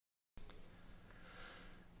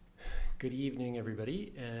Good evening,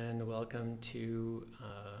 everybody, and welcome to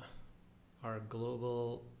our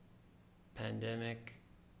global pandemic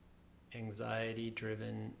anxiety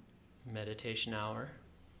driven meditation hour,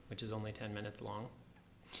 which is only 10 minutes long.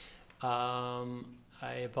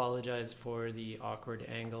 I apologize for the awkward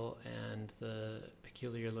angle and the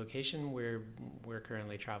peculiar location where we're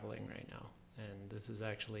currently traveling right now. And this is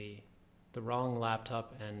actually the wrong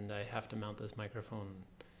laptop, and I have to mount this microphone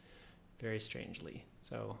very strangely.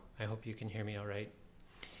 So I hope you can hear me all right.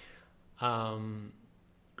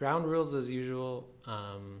 Ground rules as usual.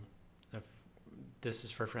 This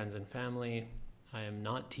is for friends and family. I am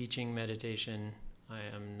not teaching meditation. I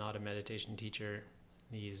am not a meditation teacher.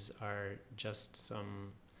 These are just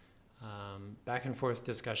some back and forth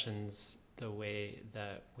discussions the way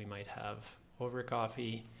that we might have over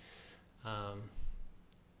coffee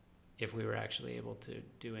if we were actually able to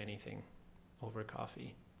do anything over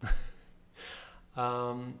coffee.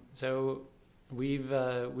 So we've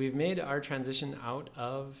made our transition out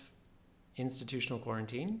of institutional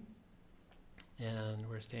quarantine, and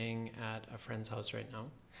we're staying at a friend's house right now.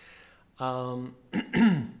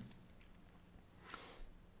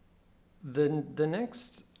 The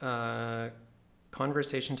next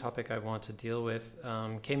conversation topic I want to deal with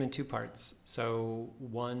came in two parts. So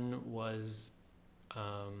one was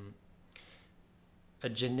a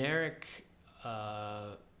generic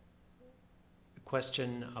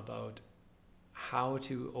question about how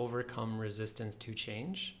to overcome resistance to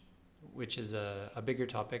change, which is a bigger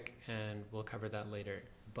topic, and we'll cover that later.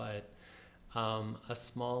 But a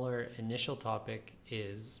smaller initial topic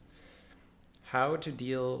is how to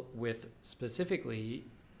deal with specifically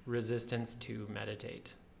resistance to meditate.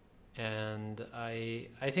 And I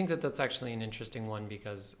think that that's actually an interesting one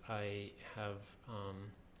because I have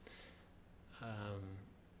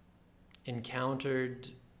encountered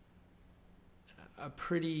a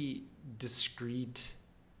pretty discrete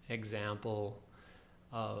example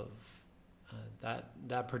of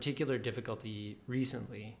that particular difficulty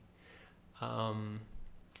recently.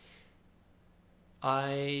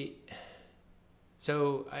 I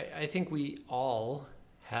think we all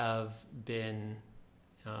have been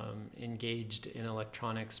engaged in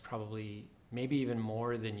electronics probably maybe even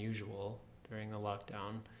more than usual during the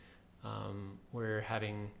lockdown. We're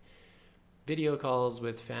having video calls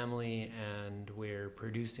with family, and we're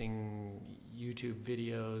producing YouTube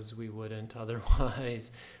videos we wouldn't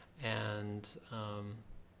otherwise, and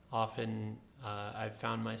often I've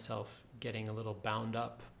found myself getting a little bound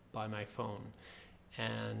up by my phone.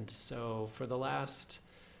 And so for the last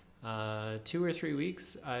 2 or 3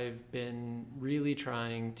 weeks, I've been really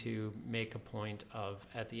trying to make a point of,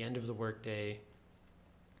 at the end of the workday,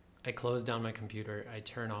 I close down my computer, I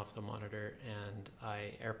turn off the monitor, and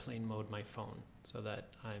I airplane mode my phone so that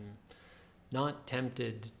I'm not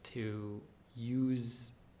tempted to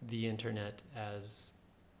use the internet as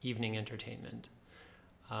evening entertainment,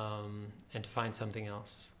 and to find something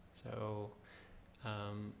else. So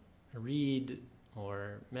read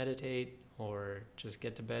or meditate or just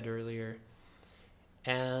get to bed earlier.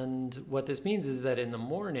 And what this means is that in the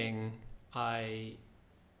morning, I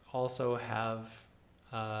also have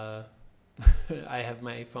I have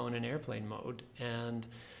my phone in airplane mode, and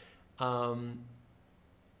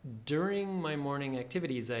during my morning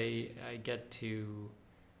activities, I get to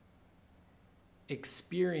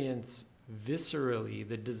experience viscerally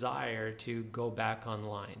the desire to go back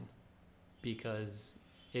online, because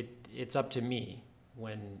it's up to me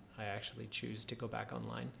when I actually choose to go back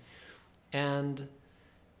online. And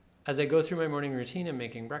as I go through my morning routine, I'm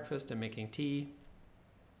making breakfast, I'm making tea,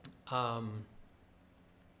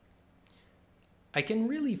 I can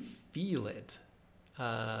really feel it,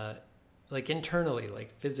 like internally,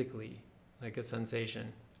 like physically, like a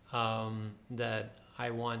sensation, that I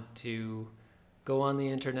want to go on the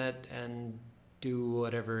internet and do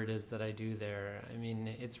whatever it is that I do there. I mean,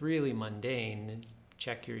 it's really mundane.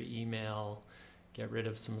 Check your email, get rid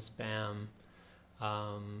of some spam,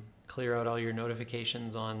 clear out all your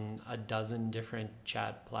notifications on a dozen different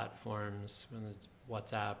chat platforms, whether it's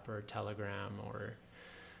WhatsApp or Telegram or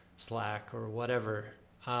Slack or whatever.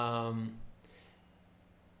 And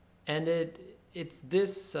it's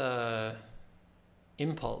this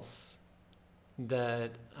impulse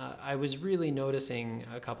that I was really noticing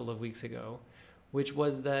a couple of weeks ago, which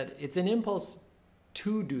was that it's an impulse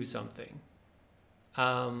to do something.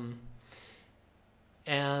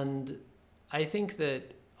 And I think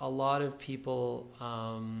that a lot of people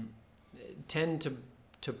tend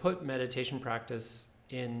to put meditation practice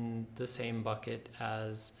in the same bucket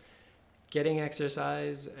as getting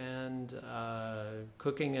exercise and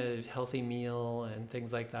cooking a healthy meal and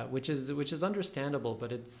things like that, which is understandable,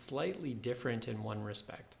 but it's slightly different in one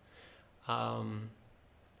respect.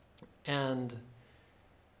 And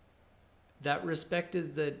that respect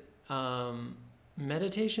is that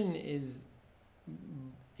meditation is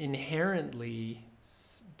inherently,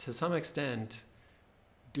 to some extent,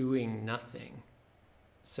 doing nothing.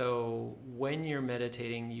 So when you're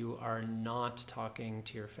meditating, you are not talking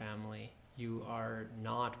to your family. You are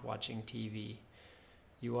not watching TV.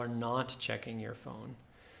 You are not checking your phone.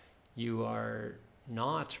 You are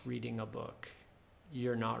not reading a book.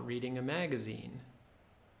 You're not reading a magazine.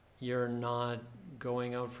 You're not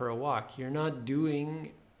going out for a walk. You're not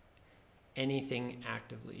doing anything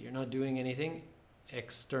actively. You're not doing anything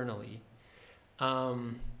externally.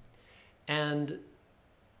 And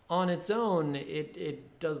on its own,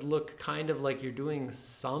 it does look kind of like you're doing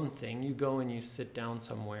something. You go and you sit down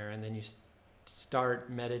somewhere, and then you start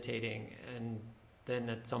meditating, and then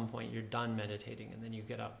at some point you're done meditating, and then you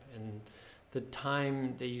get up. And the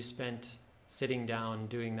time that you spent sitting down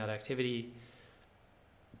doing that activity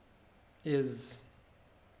it's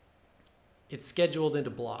scheduled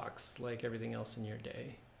into blocks like everything else in your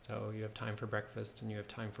day. So you have time for breakfast, and you have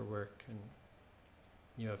time for work, and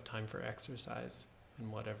you have time for exercise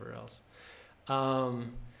and whatever else.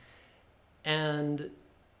 And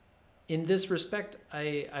in this respect,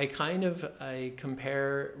 I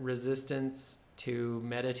compare resistance to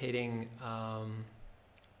meditating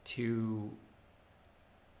to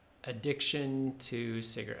addiction to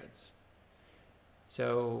cigarettes.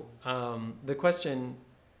 So the question,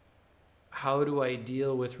 how do I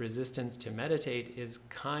deal with resistance to meditate, is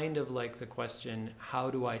kind of like the question, how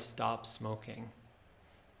do I stop smoking?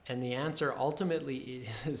 And the answer ultimately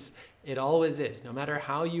is, it always is. No matter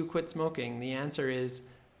how you quit smoking, the answer is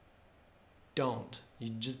don't.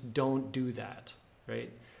 You just don't do that,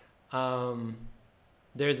 right?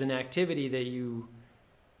 There's an activity that you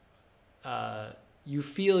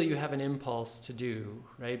feel you have an impulse to do,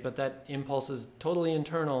 right? But that impulse is totally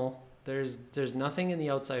internal. There's nothing in the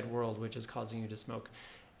outside world which is causing you to smoke.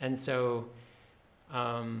 And so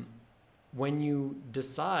when you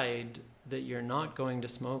decide that you're not going to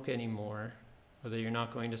smoke anymore, or that you're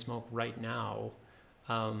not going to smoke right now,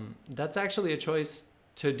 that's actually a choice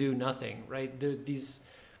to do nothing, right? These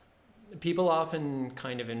people often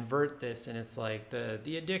kind of invert this, and it's like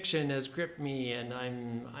the addiction has gripped me, and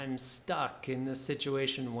I'm stuck in this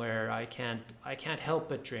situation where I can't help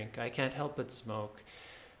but drink, I can't help but smoke,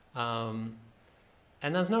 and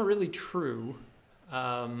that's not really true.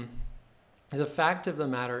 The fact of the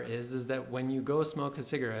matter is that when you go smoke a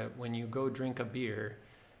cigarette, when you go drink a beer,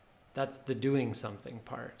 that's the doing something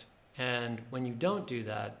part, and when you don't do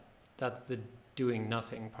that, that's the doing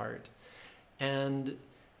nothing part. And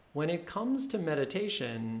when it comes to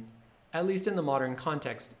meditation, at least in the modern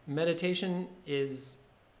context, meditation is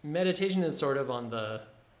sort of on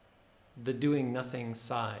the doing nothing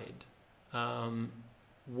side,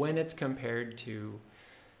 when it's compared to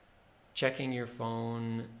checking your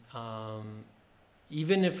phone,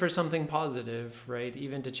 even if for something positive, right?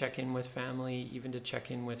 Even to check in with family, even to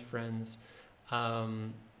check in with friends,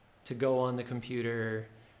 to go on the computer,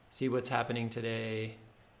 see what's happening today,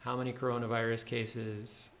 how many coronavirus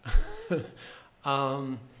cases.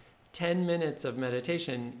 10 minutes of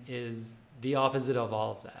meditation is the opposite of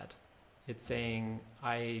all of that. It's saying,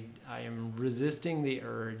 I am resisting the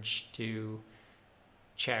urge to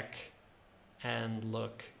check and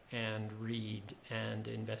look and read and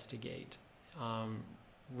investigate,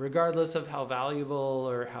 regardless of how valuable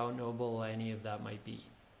or how noble any of that might be.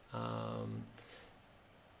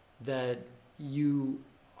 That you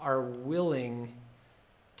are willing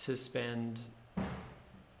to spend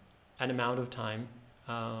an amount of time,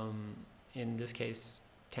 in this case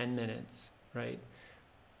 10 minutes, right,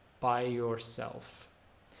 by yourself.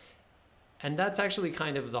 And that's actually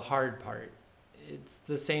kind of the hard part. It's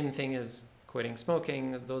the same thing as quitting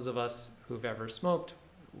smoking. Those of us who've ever smoked,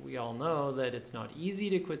 we all know that it's not easy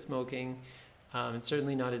to quit smoking. It's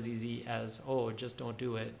certainly not as easy as, just don't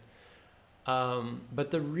do it. But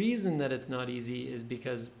the reason that it's not easy is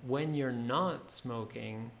because when you're not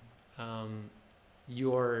smoking,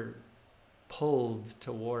 you're pulled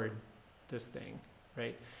toward this thing,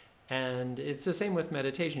 right? And it's the same with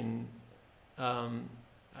meditation.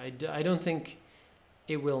 I don't think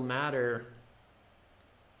it will matter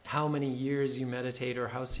how many years you meditate or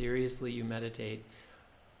how seriously you meditate.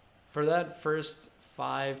 For that first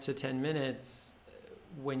 5 to 10 minutes,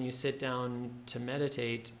 when you sit down to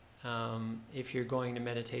meditate, if you're going to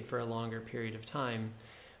meditate for a longer period of time,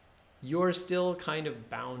 you're still kind of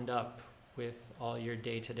bound up with all your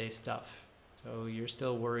day-to-day stuff. So you're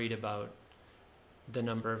still worried about the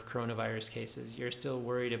number of coronavirus cases. You're still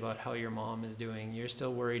worried about how your mom is doing. You're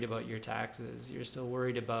still worried about your taxes. You're still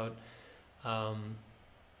worried about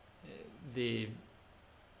the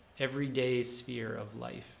everyday sphere of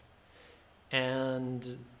life.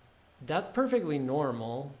 And that's perfectly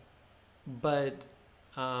normal, but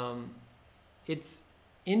it's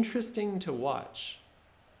interesting to watch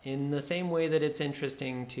in the same way that it's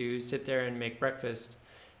interesting to sit there and make breakfast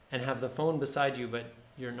and have the phone beside you, but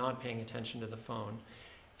you're not paying attention to the phone.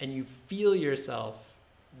 And you feel yourself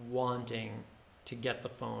wanting to get the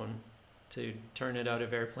phone, to turn it out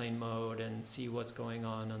of airplane mode and see what's going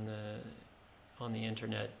on the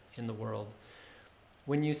internet in the world.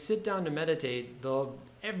 When you sit down to meditate,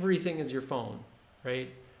 everything is your phone, right?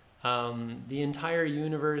 The entire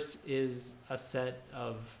universe is a set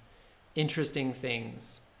of interesting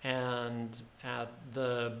things. And at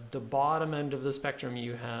the bottom end of the spectrum,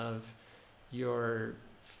 you have your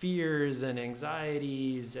fears and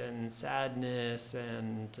anxieties and sadness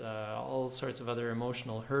and all sorts of other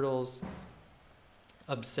emotional hurdles,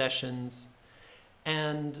 obsessions.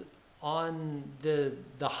 And on the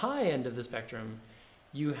high end of the spectrum,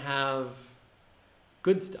 you have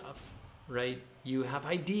good stuff, right? You have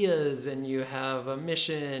ideas and you have a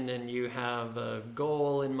mission and you have a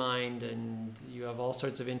goal in mind and you have all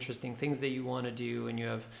sorts of interesting things that you want to do, and you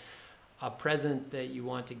have a present that you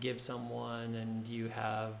want to give someone, and you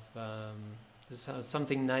have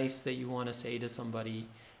something nice that you want to say to somebody,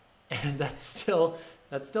 and that's still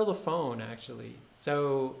the phone, actually.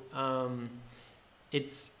 So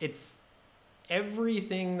it's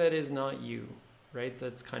everything that is not you, right?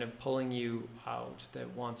 That's kind of pulling you out,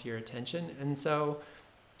 that wants your attention. And so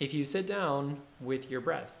if you sit down with your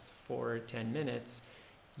breath for 10 minutes,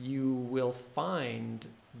 you will find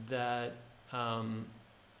that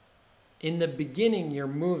in the beginning, you're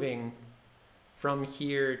moving from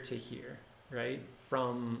here to here, right?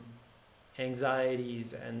 From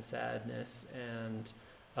anxieties and sadness and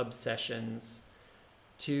obsessions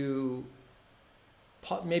to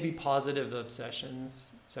maybe positive obsessions.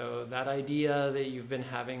 So that idea that you've been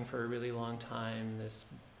having for a really long time, this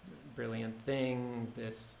brilliant thing,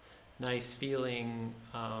 this nice feeling,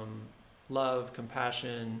 love,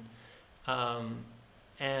 compassion,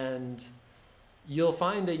 and you'll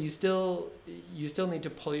find that you still need to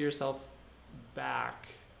pull yourself back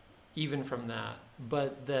even from that,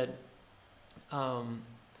 but that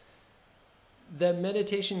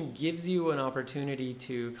meditation gives you an opportunity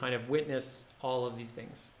to kind of witness all of these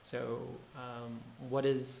things. So what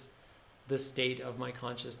is the state of my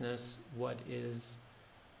consciousness? What is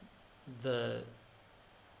the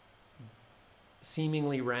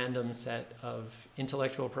seemingly random set of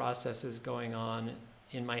intellectual processes going on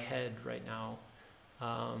in my head right now?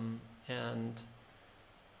 And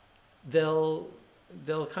they'll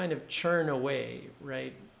kind of churn away,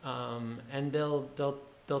 right? And they'll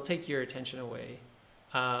take your attention away.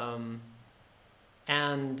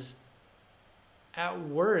 And at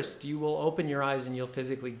worst, you will open your eyes and you'll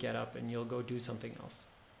physically get up and you'll go do something else,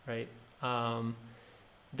 right?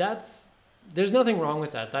 There's nothing wrong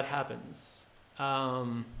with that. That happens.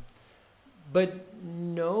 But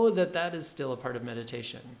know that is still a part of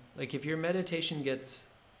meditation. Like if your meditation gets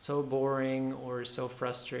so boring or so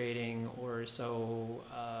frustrating or so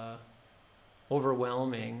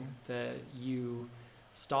overwhelming that you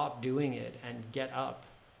stop doing it and get up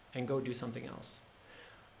and go do something else,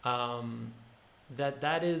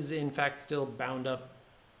 that is in fact still bound up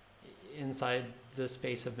inside the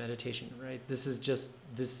space of meditation, right? This is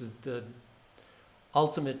the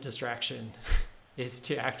ultimate distraction is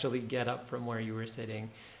to actually get up from where you were sitting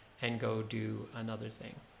and go do another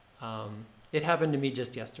thing. It happened to me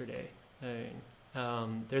just yesterday.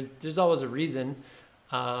 There's always a reason,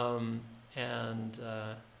 and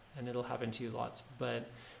it'll happen to you lots. But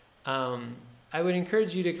I would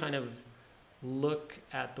encourage you to kind of look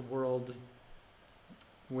at the world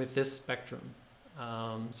with this spectrum.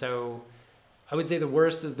 So I would say the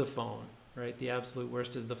worst is the phone, right? The absolute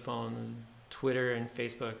worst is the phone. Twitter and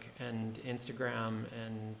Facebook and Instagram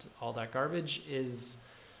and all that garbage is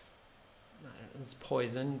it's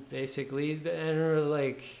poison, basically. And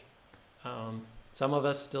like some of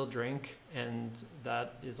us still drink, and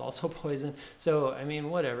that is also poison. So I mean,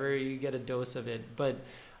 whatever, you get a dose of it. But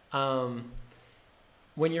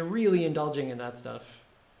when you're really indulging in that stuff,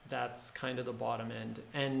 that's kind of the bottom end.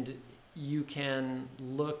 And you can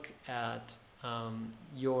look at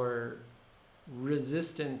your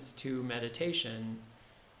resistance to meditation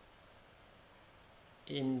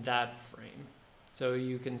in that frame. So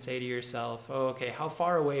you can say to yourself, oh, okay, how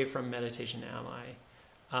far away from meditation am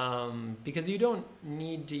I? Because you don't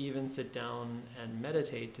need to even sit down and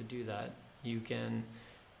meditate to do that. You can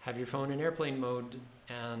have your phone in airplane mode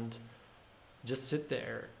and just sit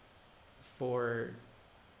there for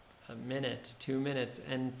a minute, 2 minutes,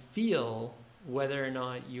 and feel whether or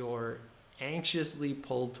not you're anxiously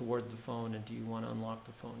pulled toward the phone, and do you want to unlock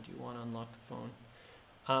the phone? Do you want to unlock the phone?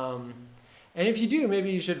 And if you do,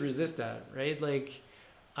 maybe you should resist that, right? Like,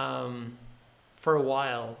 for a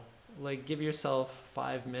while, like, give yourself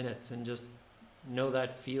 5 minutes and just know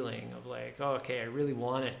that feeling of like, oh, okay, I really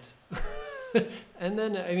want it. And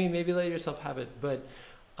then, I mean, maybe let yourself have it, but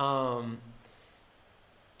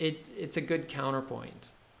it's a good counterpoint.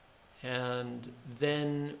 And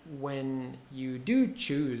then when you do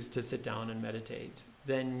choose to sit down and meditate,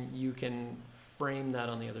 then you can frame that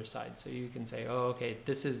on the other side. So you can say, oh, okay,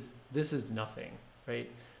 this is nothing, right?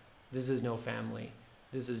 This is no family.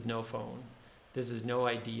 This is no phone. This is no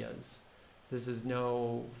ideas. This is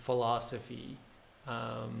no philosophy.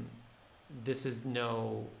 This is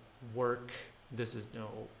no work. This is no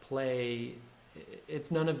play. It's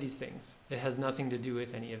none of these things. It has nothing to do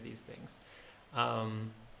with any of these things.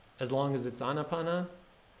 As long as it's anapana,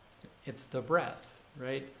 it's the breath,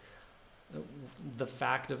 right? The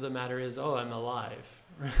fact of the matter is, oh, I'm alive.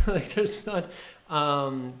 Like, there's not,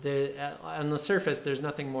 on the surface, there's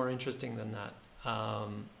nothing more interesting than that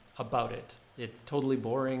about it. It's totally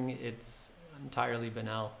boring. It's entirely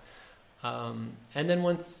banal. And then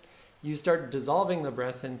once you start dissolving the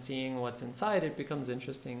breath and seeing what's inside, it becomes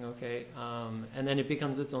interesting, okay? And then it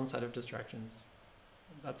becomes its own set of distractions.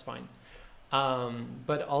 That's fine.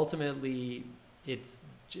 But ultimately, it's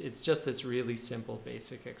just this really simple,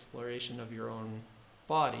 basic exploration of your own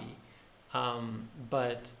body.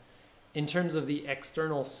 But in terms of the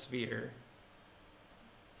external sphere,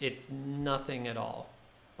 it's nothing at all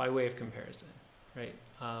by way of comparison, right?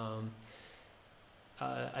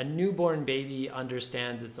 A newborn baby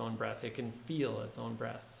understands its own breath. It can feel its own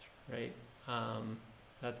breath, right?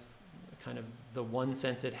 That's kind of the one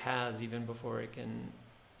sense it has even before it can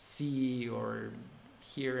see or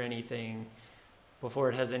hear anything, before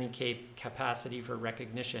it has any capacity for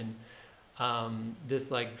recognition. This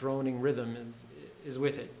like droning rhythm is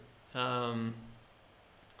with it.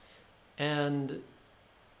 And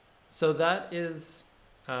so that is,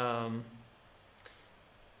 I've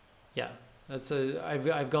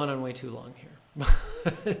gone on way too long here.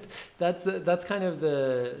 That's kind of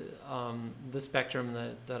the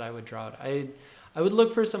spectrum that I would draw out. I would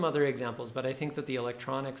look for some other examples, but I think that the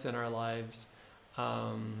electronics in our lives,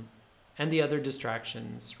 and the other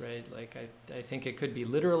distractions, right? Like I think it could be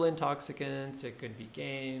literal intoxicants, it could be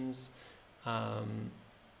games,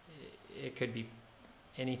 it could be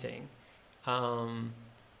anything.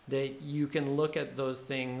 That you can look at those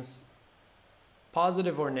things,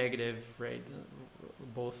 positive or negative, right?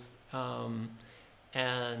 Both,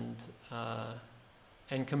 and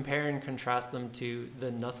compare and contrast them to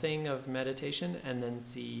the nothing of meditation, and then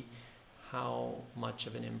see how much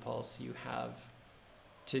of an impulse you have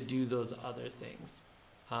to do those other things,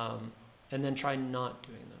 and then try not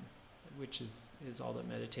doing them, which is all that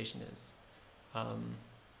meditation is,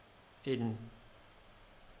 in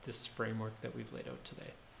this framework that we've laid out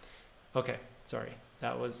today. Okay, sorry,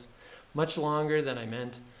 that was much longer than I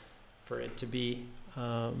meant for it to be.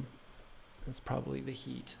 It's probably the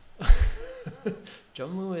heat.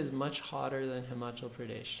 Jammu is much hotter than Himachal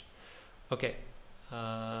Pradesh. Okay,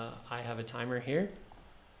 I have a timer here.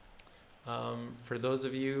 For those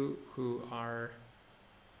of you who are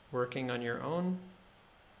working on your own,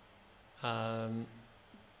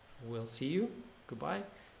 we'll see you. Goodbye.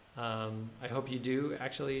 I hope you do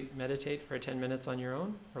actually meditate for 10 minutes on your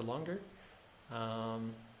own or longer.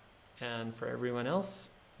 And for everyone else,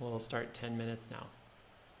 we'll start 10 minutes now.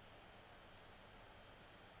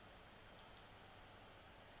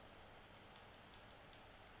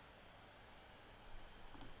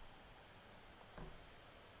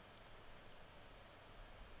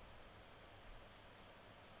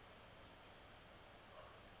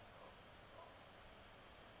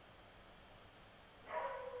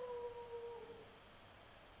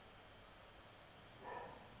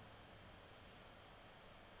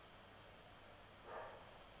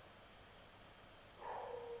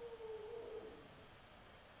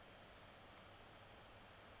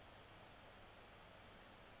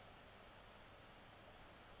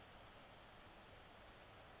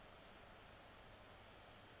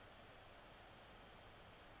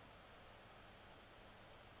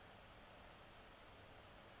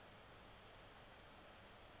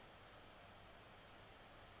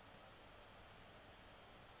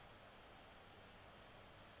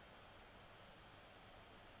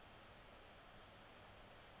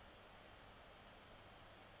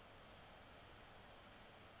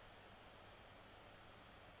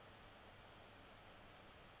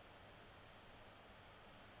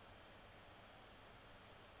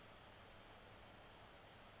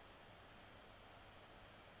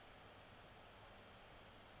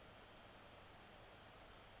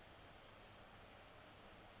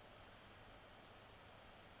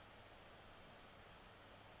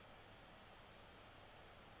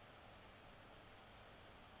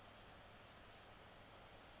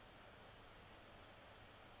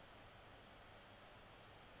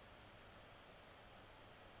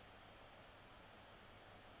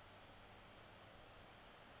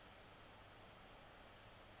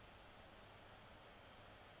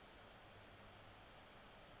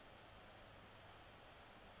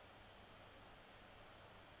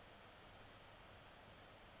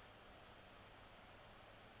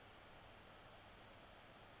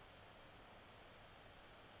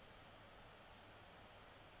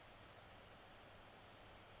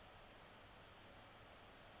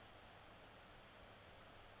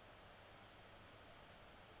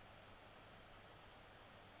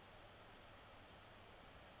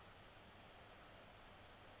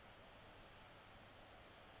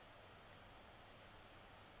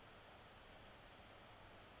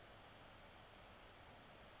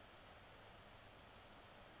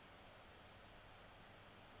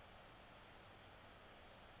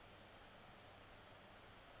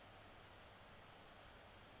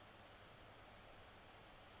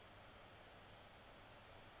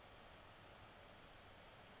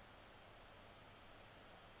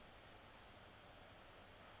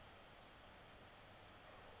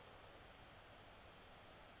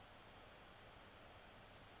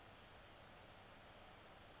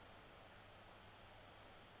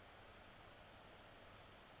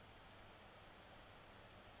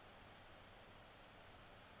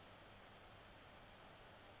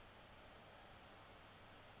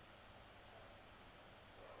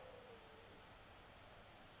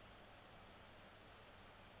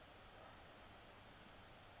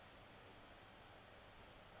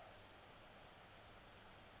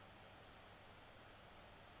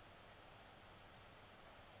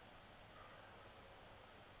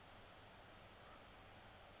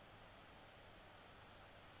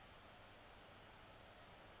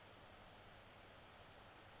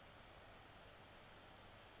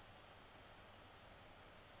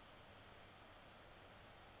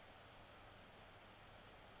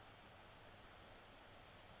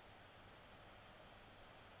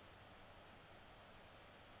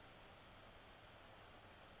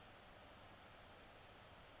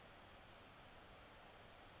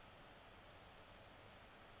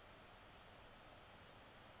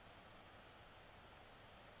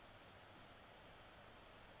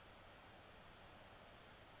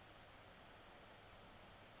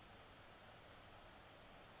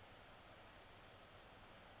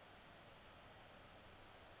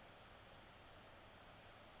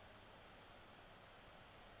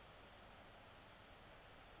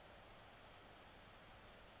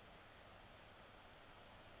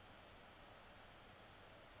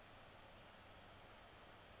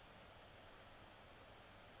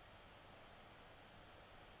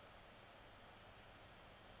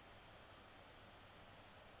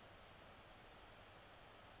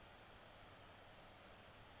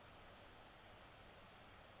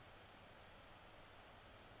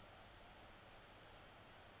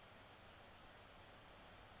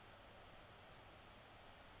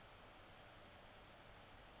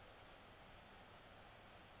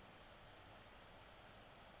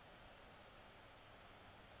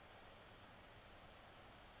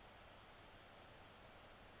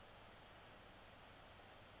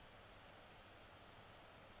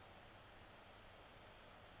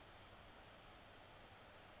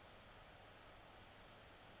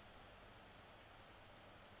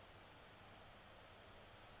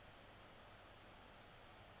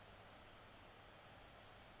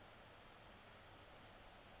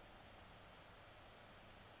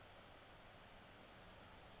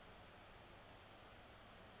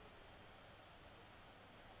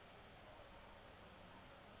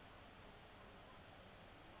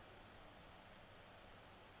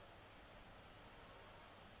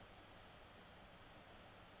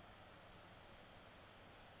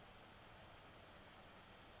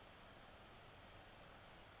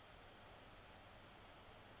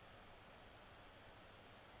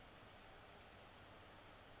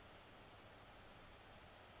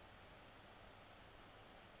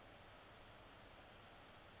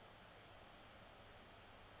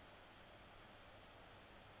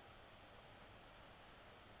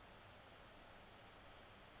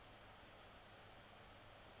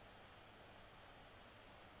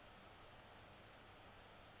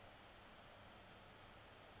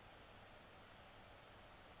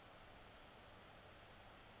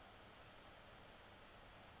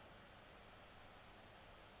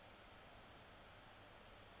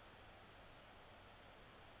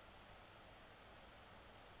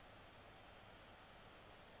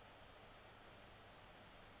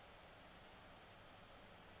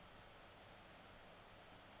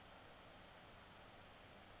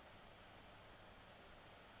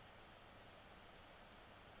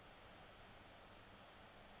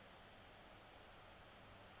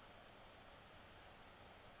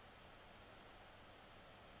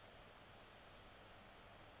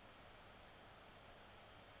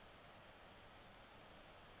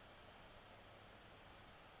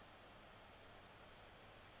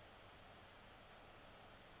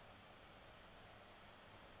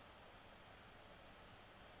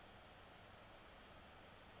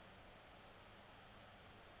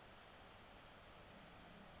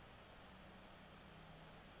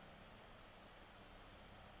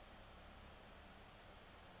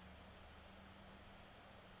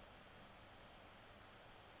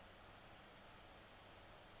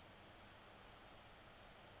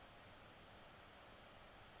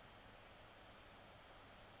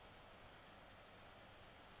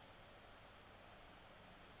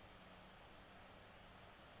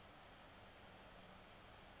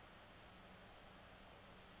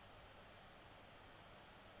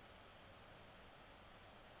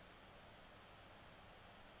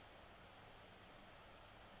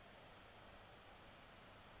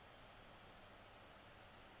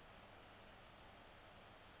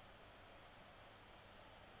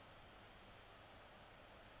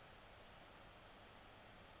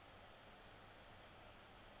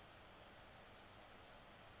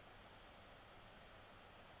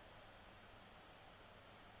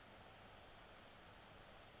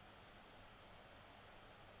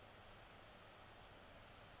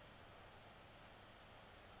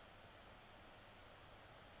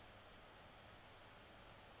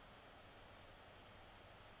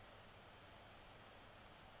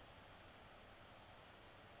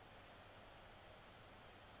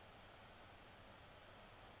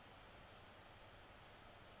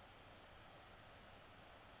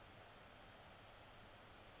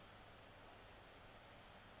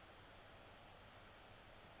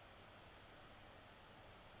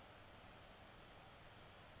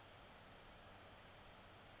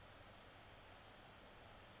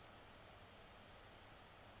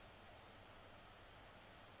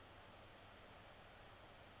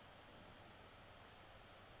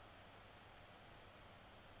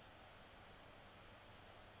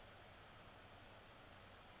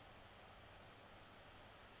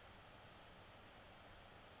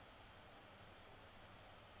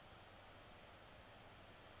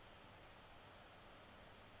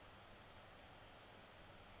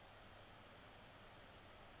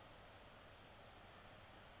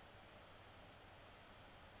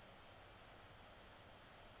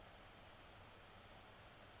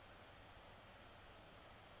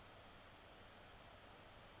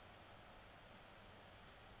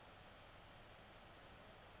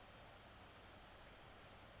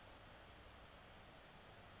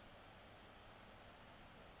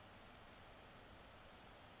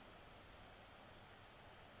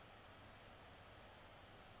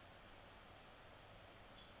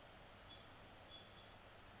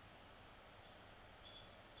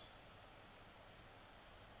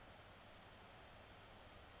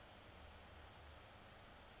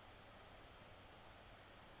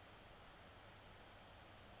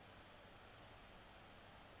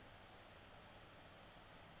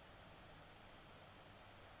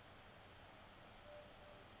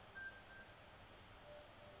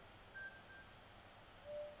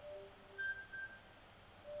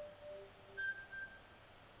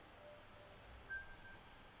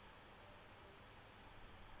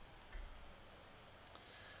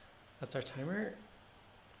 That's our timer.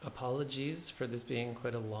 Apologies for this being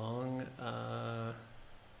quite a long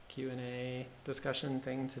Q&A discussion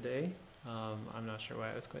thing today. I'm not sure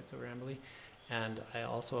why I was quite so rambly. And I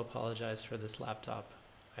also apologize for this laptop.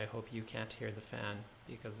 I hope you can't hear the fan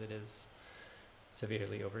because it is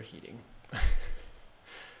severely overheating.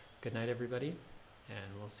 Good night, everybody,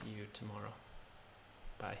 and we'll see you tomorrow.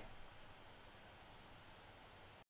 Bye.